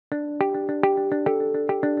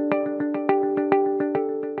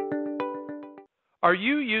Are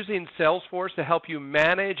you using Salesforce to help you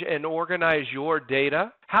manage and organize your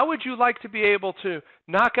data? How would you like to be able to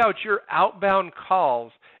knock out your outbound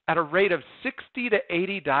calls at a rate of 60 to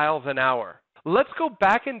 80 dials an hour? Let's go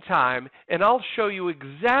back in time and I'll show you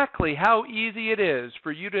exactly how easy it is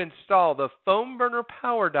for you to install the PhoneBurner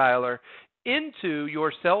Power Dialer into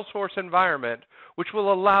your Salesforce environment, which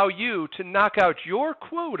will allow you to knock out your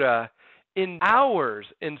quota in hours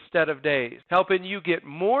instead of days, helping you get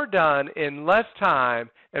more done in less time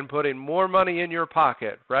and putting more money in your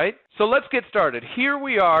pocket, right? So let's get started. Here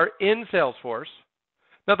we are in Salesforce.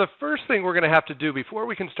 Now the first thing we're going to have to do before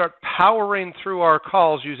we can start powering through our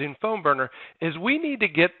calls using PhoneBurner is we need to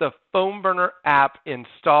get the PhoneBurner app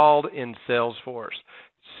installed in Salesforce.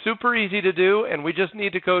 Super easy to do, and we just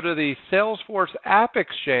need to go to the Salesforce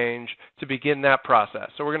AppExchange to begin that process.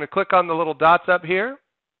 So we're going to click on the little dots up here.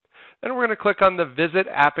 Then we're going to click on the Visit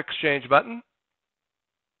AppExchange button.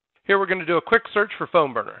 Here we're going to do a quick search for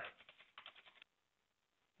PhoneBurner.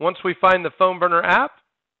 Once we find the PhoneBurner app,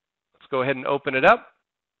 let's go ahead and open it up.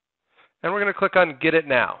 And we're going to click on Get It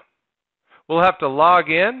Now. We'll have to log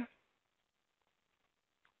in.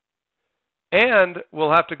 And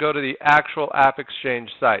we'll have to go to the actual AppExchange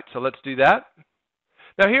site. So let's do that.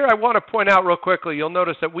 Now here I want to point out real quickly, you'll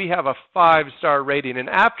notice that we have a 5-star rating. And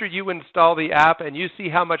after you install the app and you see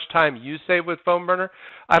how much time you save with PhoneBurner,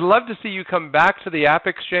 I'd love to see you come back to the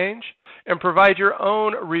AppExchange and provide your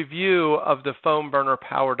own review of the PhoneBurner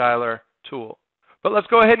Power Dialer tool. But let's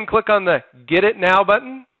go ahead and click on the Get It Now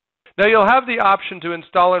button. Now you'll have the option to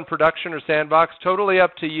install in production or sandbox, totally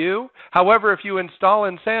up to you. However, if you install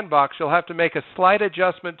in sandbox, you'll have to make a slight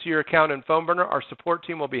adjustment to your account in PhoneBurner. Our support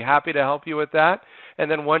team will be happy to help you with that. And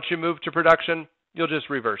then once you move to production, you'll just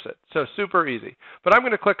reverse it. So super easy. But I'm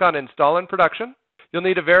going to click on Install in Production. You'll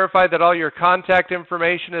need to verify that all your contact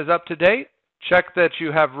information is up to date. Check that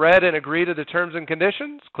you have read and agreed to the terms and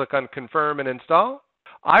conditions. Click on Confirm and Install.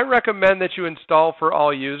 I recommend that you install for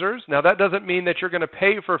all users. Now that doesn't mean that you're going to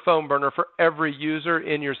pay for PhoneBurner for every user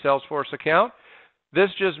in your Salesforce account.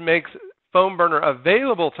 This just makes PhoneBurner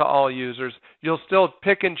available to all users. You'll still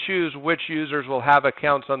pick and choose which users will have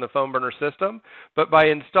accounts on the PhoneBurner system. But by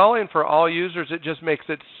installing for all users, it just makes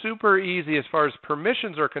it super easy as far as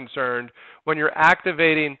permissions are concerned when you're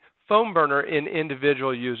activating PhoneBurner in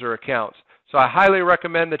individual user accounts. So I highly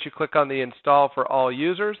recommend that you click on the Install for all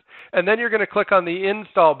users. And then you're going to click on the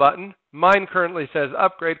Install button. Mine currently says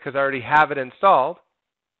Upgrade because I already have it installed.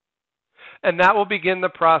 And that will begin the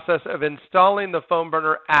process of installing the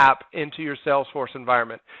PhoneBurner app into your Salesforce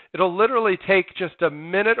environment. It'll literally take just a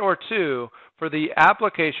minute or two for the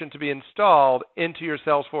application to be installed into your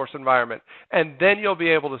Salesforce environment. And then you'll be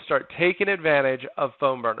able to start taking advantage of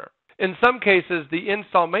PhoneBurner. In some cases, the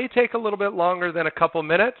install may take a little bit longer than a couple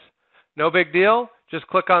minutes. No big deal. Just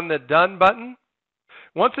click on the Done button.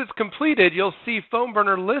 Once it's completed, you'll see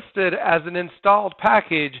PhoneBurner listed as an installed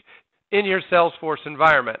package in your Salesforce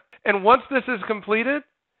environment. And once this is completed,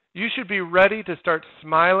 you should be ready to start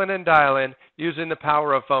smiling and dialing using the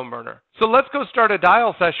power of PhoneBurner. So let's go start a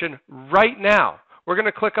dial session right now. We're going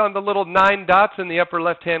to click on the little 9 dots in the upper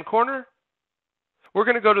left-hand corner. We're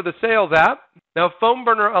going to go to the Sales app. Now,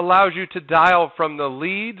 PhoneBurner allows you to dial from the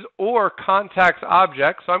Leads or Contacts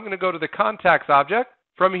object. So I'm going to go to the Contacts object.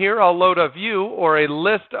 From here, I'll load a view or a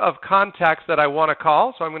list of contacts that I want to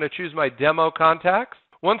call. So I'm going to choose my demo contacts.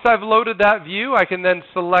 Once I've loaded that view, I can then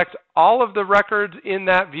select all of the records in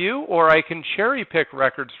that view, or I can cherry pick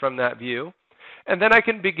records from that view. And then I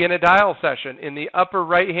can begin a dial session. In the upper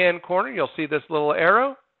right-hand corner, you'll see this little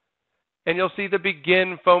arrow, and you'll see the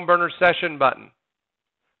Begin PhoneBurner Session button.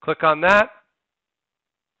 Click on that,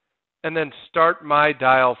 and then Start My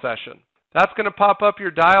Dial Session. That's going to pop up your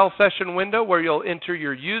dial session window where you'll enter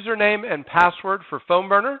your username and password for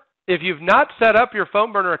PhoneBurner. If you've not set up your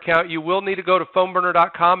PhoneBurner account, you will need to go to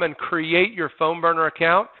PhoneBurner.com and create your PhoneBurner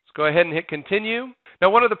account. Let's go ahead and hit Continue. Now,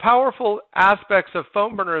 one of the powerful aspects of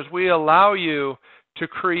PhoneBurner is we allow you to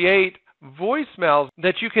create voicemails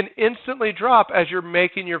that you can instantly drop as you're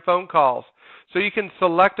making your phone calls. So you can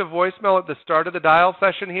select a voicemail at the start of the dial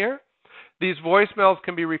session here. These voicemails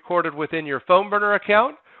can be recorded within your PhoneBurner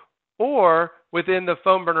account or within the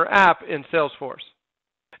PhoneBurner app in Salesforce.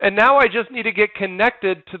 And now I just need to get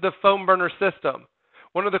connected to the PhoneBurner system.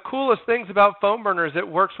 One of the coolest things about PhoneBurner is it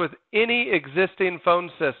works with any existing phone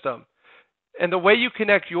system. And the way you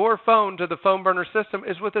connect your phone to the PhoneBurner system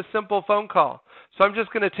is with a simple phone call. So I'm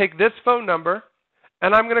just going to take this phone number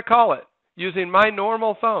and I'm going to call it using my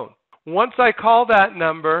normal phone. Once I call that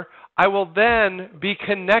number, I will then be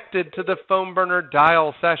connected to the PhoneBurner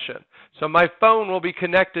dial session. So my phone will be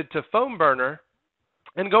connected to PhoneBurner,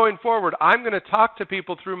 And going forward, I'm going to talk to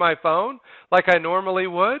people through my phone like I normally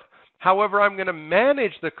would. However, I'm going to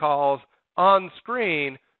manage the calls on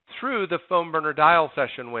screen through the PhoneBurner dial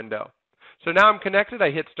session window. So now I'm connected.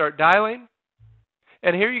 I hit start dialing.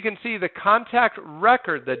 And here you can see the contact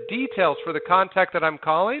record, the details for the contact that I'm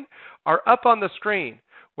calling are up on the screen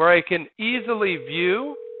where I can easily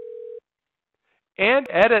view and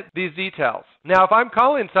edit these details. Now, if I'm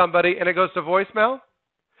calling somebody and it goes to voicemail,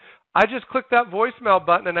 I just click that voicemail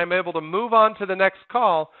button and I'm able to move on to the next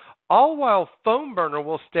call, all while PhoneBurner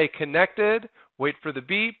will stay connected, wait for the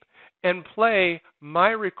beep, and play my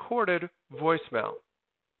recorded voicemail.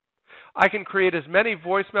 I can create as many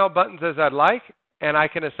voicemail buttons as I'd like, and I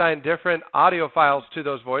can assign different audio files to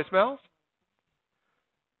those voicemails.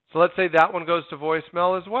 So let's say that one goes to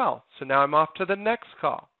voicemail as well. So now I'm off to the next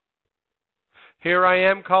call. Here I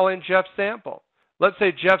am calling Jeff Sample. Let's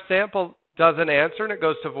say Jeff Sample doesn't answer and it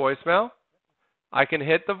goes to voicemail. I can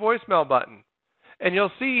hit the voicemail button. And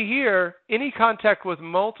you'll see here, any contact with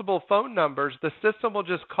multiple phone numbers, the system will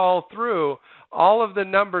just call through all of the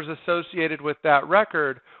numbers associated with that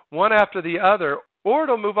record, one after the other, or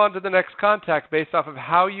it'll move on to the next contact based off of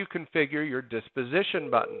how you configure your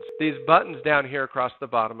disposition buttons, these buttons down here across the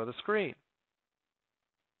bottom of the screen.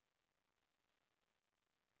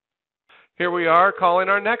 Here we are calling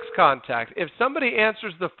our next contact. If somebody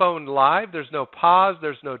answers the phone live, there's no pause,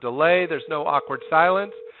 there's no delay, there's no awkward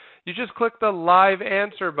silence. You just click the live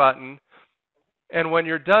answer button, and when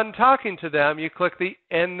you're done talking to them, you click the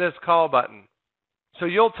end this call button. So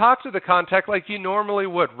you'll talk to the contact like you normally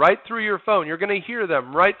would, right through your phone. You're going to hear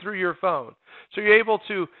them right through your phone. So you're able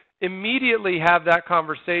to immediately have that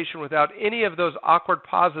conversation without any of those awkward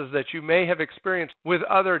pauses that you may have experienced with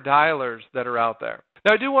other dialers that are out there.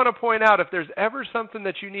 Now, I do want to point out, if there's ever something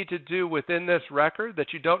that you need to do within this record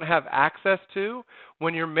that you don't have access to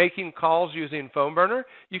when you're making calls using PhoneBurner,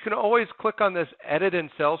 you can always click on this Edit in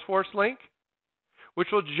Salesforce link, which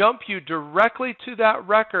will jump you directly to that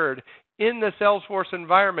record in the Salesforce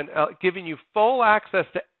environment, giving you full access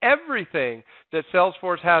to everything that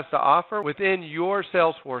Salesforce has to offer within your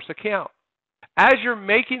Salesforce account. As you're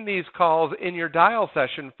making these calls in your dial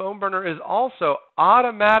session, PhoneBurner is also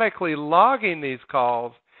automatically logging these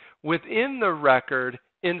calls within the record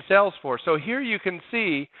in Salesforce. So here you can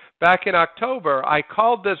see back in October, I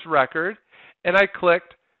called this record and I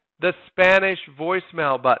clicked the Spanish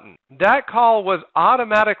voicemail button. That call was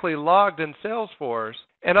automatically logged in Salesforce,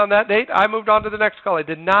 and on that date, I moved on to the next call. I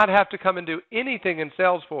did not have to come and do anything in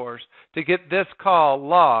Salesforce to get this call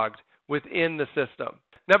logged within the system.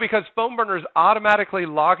 Now, because PhoneBurner is automatically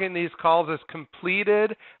logging these calls as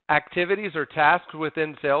completed activities or tasks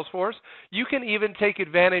within Salesforce, you can even take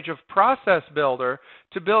advantage of Process Builder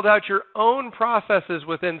to build out your own processes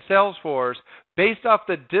within Salesforce based off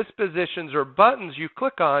the dispositions or buttons you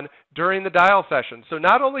click on during the dial session. So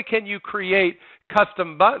not only can you create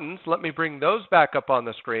custom buttons, let me bring those back up on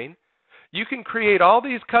the screen, you can create all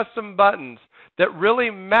these custom buttons that really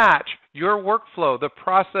match your workflow, the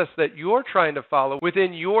process that you're trying to follow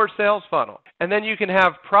within your sales funnel. And then you can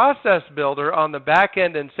have Process Builder on the back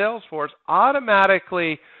end in Salesforce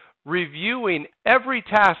automatically reviewing every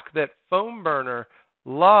task that PhoneBurner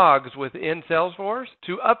logs within Salesforce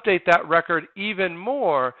to update that record even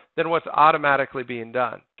more than what's automatically being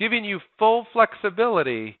done, giving you full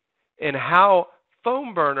flexibility in how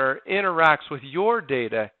PhoneBurner interacts with your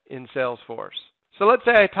data in Salesforce. So let's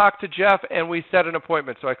say I talk to Jeff and we set an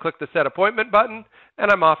appointment. So I click the Set Appointment button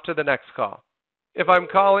and I'm off to the next call. If I'm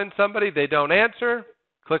calling somebody, they don't answer,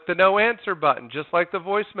 click the No Answer button, just like the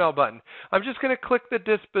voicemail button. I'm just going to click the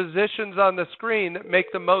dispositions on the screen that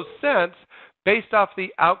make the most sense based off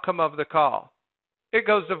the outcome of the call. It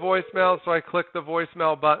goes to voicemail, so I click the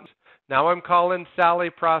voicemail button. Now I'm calling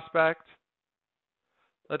Sally Prospect.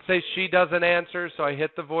 Let's say she doesn't answer, so I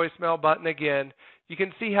hit the voicemail button again. You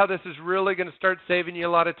can see how this is really going to start saving you a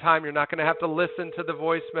lot of time. You're not going to have to listen to the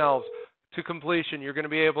voicemails to completion. You're going to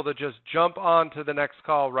be able to just jump on to the next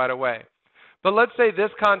call right away. But let's say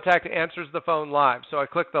this contact answers the phone live, so I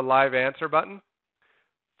click the Live Answer button.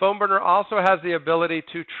 PhoneBurner also has the ability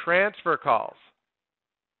to transfer calls.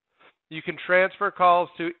 You can transfer calls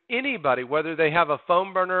to anybody, whether they have a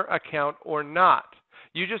PhoneBurner account or not.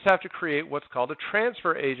 You just have to create what's called a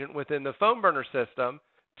transfer agent within the PhoneBurner system.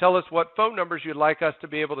 Tell us what phone numbers you'd like us to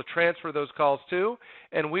be able to transfer those calls to,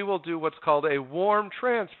 and we will do what's called a warm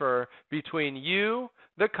transfer between you,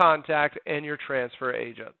 the contact, and your transfer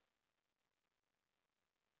agent.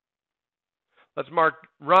 Let's mark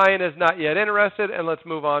Ryan is not yet interested, and let's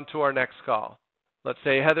move on to our next call. Let's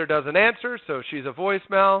say Heather doesn't answer, so she's a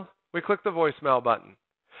voicemail. We click the voicemail button.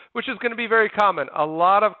 which is going to be very common. A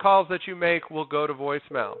lot of calls that you make will go to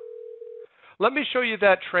voicemail. Let me show you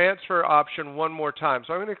that transfer option one more time.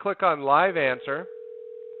 So I'm going to click on Live Answer,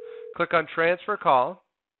 click on Transfer Call,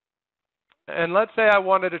 and let's say I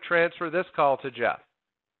wanted to transfer this call to Jeff.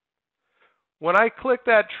 When I click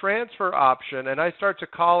that transfer option and I start to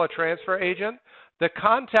call a transfer agent, the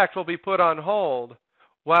contact will be put on hold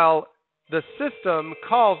while the system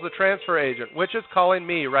calls the transfer agent, which is calling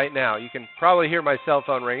me right now. You can probably hear my cell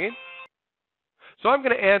phone ringing. So I'm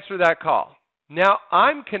going to answer that call. Now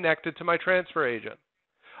I'm connected to my transfer agent.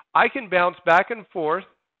 I can bounce back and forth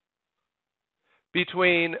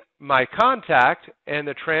between my contact and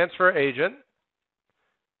the transfer agent,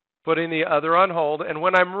 putting the other on hold. And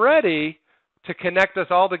when I'm ready to connect us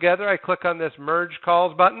all together, I click on this Merge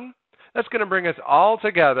Calls button. That's going to bring us all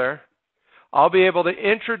together. I'll be able to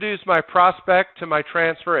introduce my prospect to my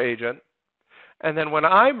transfer agent. And then when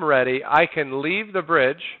I'm ready, I can leave the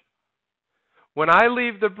bridge. When I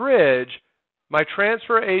leave the bridge, my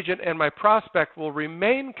transfer agent and my prospect will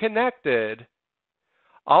remain connected.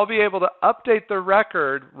 I'll be able to update the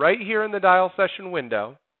record right here in the dial session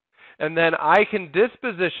window. And then I can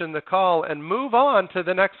disposition the call and move on to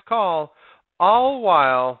the next call, all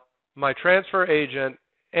while my transfer agent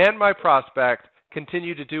and my prospect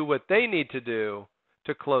continue to do what they need to do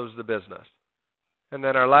to close the business. And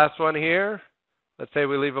then our last one here, let's say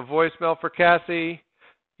we leave a voicemail for Cassie.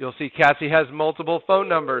 You'll see Cassie has multiple phone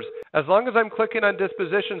numbers. As long as I'm clicking on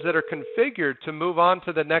dispositions that are configured to move on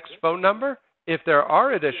to the next phone number, if there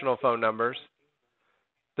are additional phone numbers,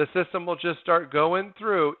 the system will just start going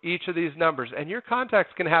through each of these numbers. And your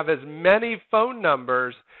contacts can have as many phone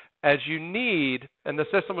numbers as you need, and the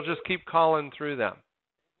system will just keep calling through them.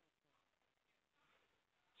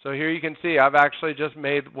 So here you can see I've actually just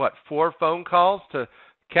made, 4 phone calls to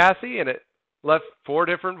Cassie, and it left 4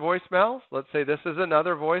 different voicemails. Let's say this is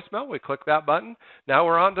another voicemail. We click that button. Now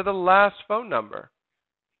we're on to the last phone number.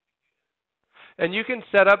 And you can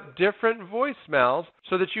set up different voicemails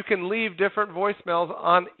so that you can leave different voicemails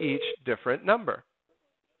on each different number.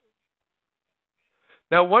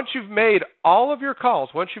 Now, once you've made all of your calls,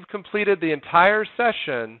 once you've completed the entire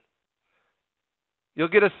session, you'll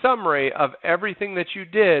get a summary of everything that you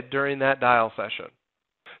did during that dial session.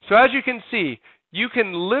 So as you can see, you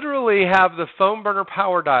can literally have the PhoneBurner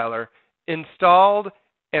Power Dialer installed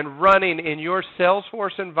and running in your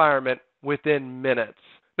Salesforce environment within minutes.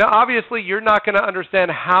 Now, obviously, you're not going to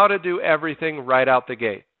understand how to do everything right out the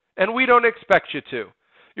gate, and we don't expect you to.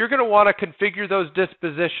 You're going to want to configure those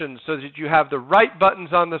dispositions so that you have the right buttons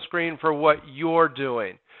on the screen for what you're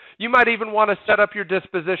doing. You might even want to set up your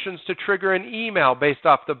dispositions to trigger an email based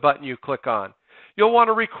off the button you click on. You'll want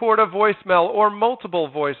to record a voicemail or multiple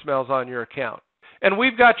voicemails on your account. And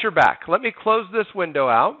we've got your back. Let me close this window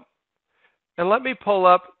out, and let me pull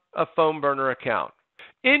up a PhoneBurner account.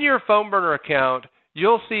 In your PhoneBurner account,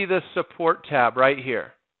 you'll see this support tab right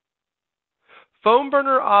here.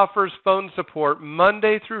 PhoneBurner offers phone support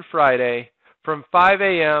Monday through Friday from 5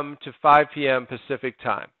 a.m. to 5 p.m. Pacific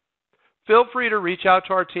time. Feel free to reach out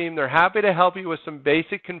to our team. They're happy to help you with some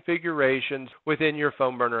basic configurations within your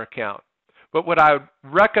PhoneBurner account. But what I would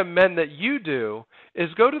recommend that you do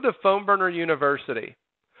is go to the PhoneBurner University.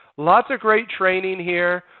 Lots of great training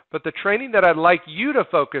here, but the training that I'd like you to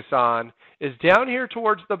focus on is down here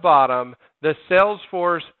towards the bottom, the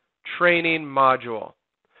Salesforce training module.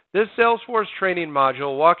 This Salesforce training module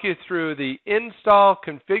will walk you through the install,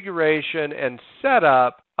 configuration, and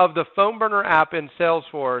setup of the PhoneBurner app in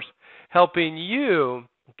Salesforce, helping you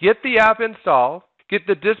get the app installed, get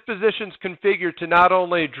the dispositions configured to not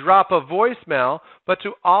only drop a voicemail, but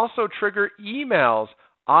to also trigger emails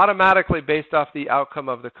automatically based off the outcome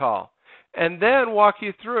of the call. And then walk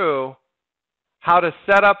you through how to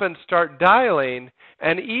set up and start dialing,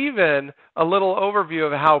 and even a little overview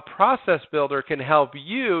of how Process Builder can help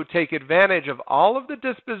you take advantage of all of the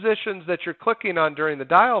dispositions that you're clicking on during the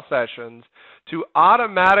dial sessions to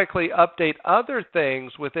automatically update other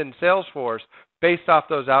things within Salesforce based off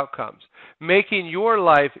those outcomes, making your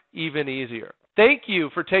life even easier. Thank you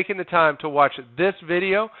for taking the time to watch this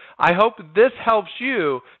video. I hope this helps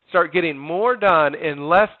you start getting more done in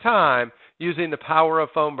less time using the power of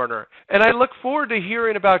PhoneBurner. And I look forward to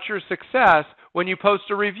hearing about your success when you post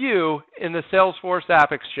a review in the Salesforce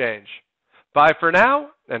AppExchange. Bye for now,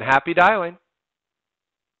 and happy dialing.